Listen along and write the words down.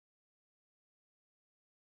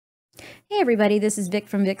Hey everybody, this is Vic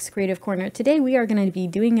from Vic's Creative Corner. Today we are going to be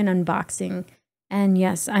doing an unboxing. And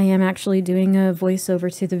yes, I am actually doing a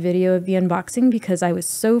voiceover to the video of the unboxing because I was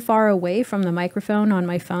so far away from the microphone on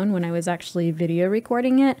my phone when I was actually video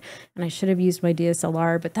recording it. And I should have used my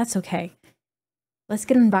DSLR, but that's okay. Let's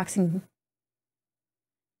get an unboxing.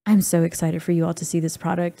 I'm so excited for you all to see this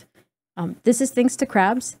product. This is thanks to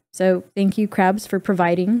Crabs. So thank you, Crabs, for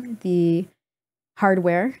providing the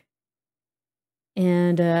hardware.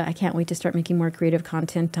 And I can't wait to start making more creative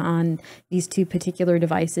content on these two particular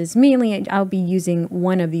devices. Mainly, I'll be using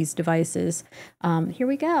one of these devices. Here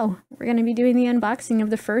we go. We're going to be doing the unboxing of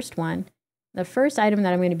the first one. The first item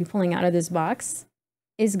that I'm going to be pulling out of this box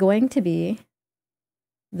is going to be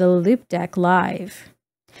the Loupedeck Live.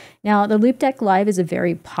 Now, the Loupedeck Live is a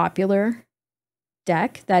very popular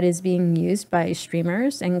deck that is being used by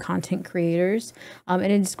streamers and content creators, and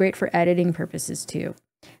it's great for editing purposes too.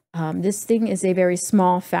 This thing is a very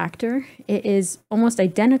small factor. It is almost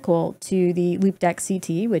identical to the Loupedeck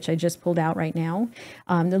CT, which I just pulled out right now.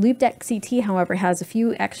 The Loupedeck CT, however, has a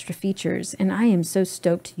few extra features, and I am so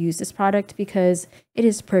stoked to use this product because it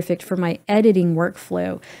is perfect for my editing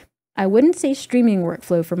workflow. I wouldn't say streaming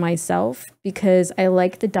workflow for myself because I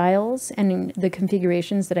like the dials and the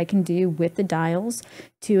configurations that I can do with the dials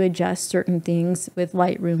to adjust certain things with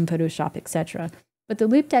Lightroom, Photoshop, etc. But the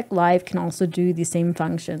Loupedeck Live can also do the same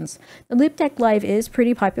functions. The Loupedeck Live is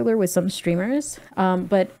pretty popular with some streamers,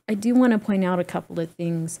 but I do want to point out a couple of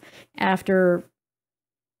things. After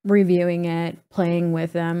reviewing it, playing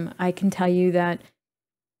with them, I can tell you that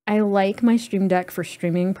I like my Stream Deck for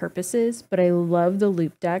streaming purposes, but I love the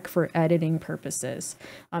Loupedeck for editing purposes.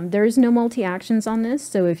 There's no multi-actions on this,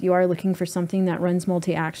 so if you are looking for something that runs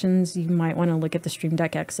multi-actions, you might want to look at the Stream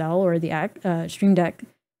Deck XL or the Stream Deck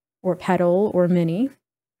or Pedal or Mini,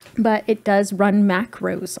 but it does run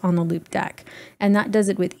macros on the Loupedeck, and that does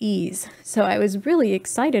it with ease. So I was really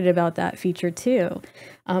excited about that feature too.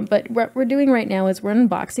 But what we're doing right now is we're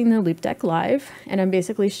unboxing the Loupedeck Live, and I'm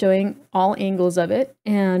basically showing all angles of it,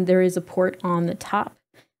 and there is a port on the top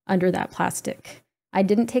under that plastic. I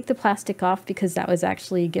didn't take the plastic off because that was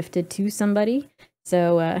actually gifted to somebody,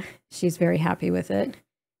 so she's very happy with it.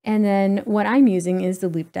 And then what I'm using is the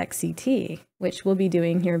Loupedeck CT, which we'll be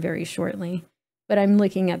doing here very shortly. But I'm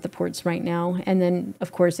looking at the ports right now. And then,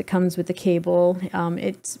 of course, it comes with a cable.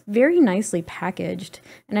 It's very nicely packaged,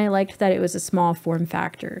 and I liked that it was a small form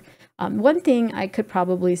factor. One thing I could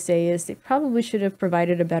probably say is they probably should have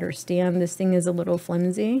provided a better stand. This thing is a little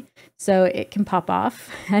flimsy, so it can pop off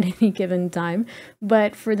at any given time.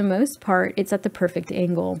 But for the most part, it's at the perfect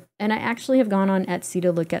angle. And I actually have gone on Etsy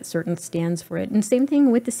to look at certain stands for it. And same thing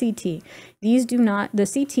with the CT.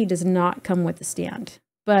 The CT does not come with the stand,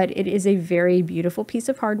 but it is a very beautiful piece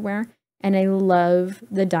of hardware, and I love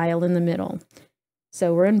the dial in the middle.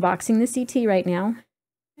 So we're unboxing the CT right now.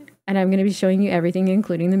 And I'm going to be showing you everything,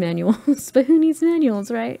 including the manuals. But who needs manuals,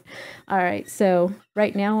 right? All right, so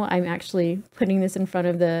right now I'm actually putting this in front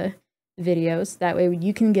of the videos. That way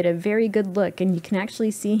you can get a very good look, and you can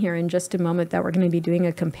actually see here in just a moment that we're going to be doing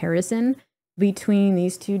a comparison between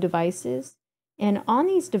these two devices. And on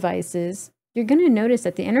these devices, you're going to notice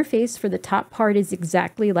that the interface for the top part is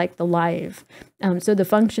exactly like the Live. So the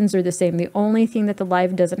functions are the same. The only thing that the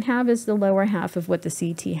Live doesn't have is the lower half of what the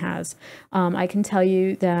CT has. I can tell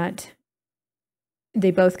you that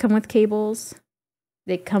they both come with cables.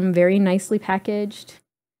 They come very nicely packaged,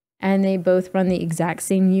 and they both run the exact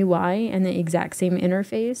same UI and the exact same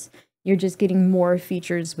interface. You're just getting more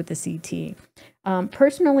features with the CT.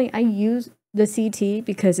 Personally, I use the CT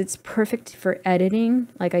because it's perfect for editing.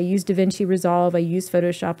 Like, I use DaVinci Resolve, I use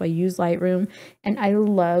Photoshop, I use Lightroom, and I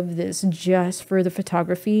love this just for the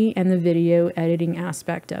photography and the video editing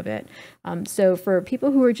aspect of it. So for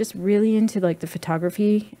people who are just really into like the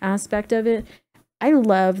photography aspect of it, I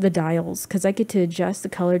love the dials because I get to adjust the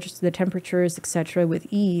colors, the temperatures, etc. with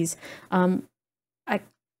ease. I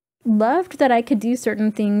loved that I could do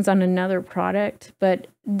certain things on another product, but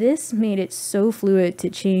this made it so fluid to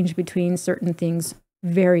change between certain things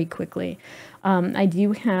very quickly. I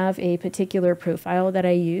do have a particular profile that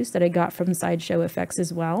I use that I got from Sideshow Effects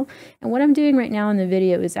as well. And what I'm doing right now in the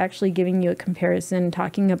video is actually giving you a comparison,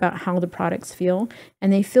 talking about how the products feel,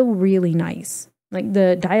 and they feel really nice. Like,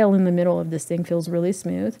 the dial in the middle of this thing feels really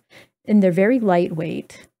smooth, and they're very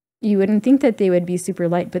lightweight. You wouldn't think that they would be super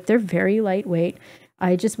light, but they're very lightweight.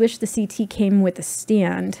 I just wish the CT came with a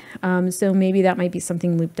stand, so maybe that might be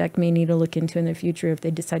something Loupedeck may need to look into in the future if they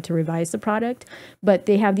decide to revise the product, but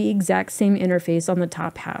they have the exact same interface on the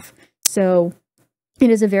top half. So it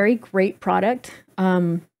is a very great product.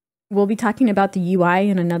 we'll be talking about the UI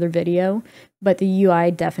in another video, but the UI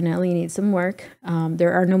definitely needs some work.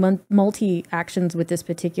 There are no multi-actions with this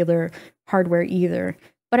particular hardware either.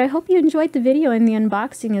 But I hope you enjoyed the video and the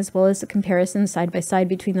unboxing, as well as the comparison side by side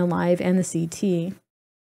between the Live and the CT.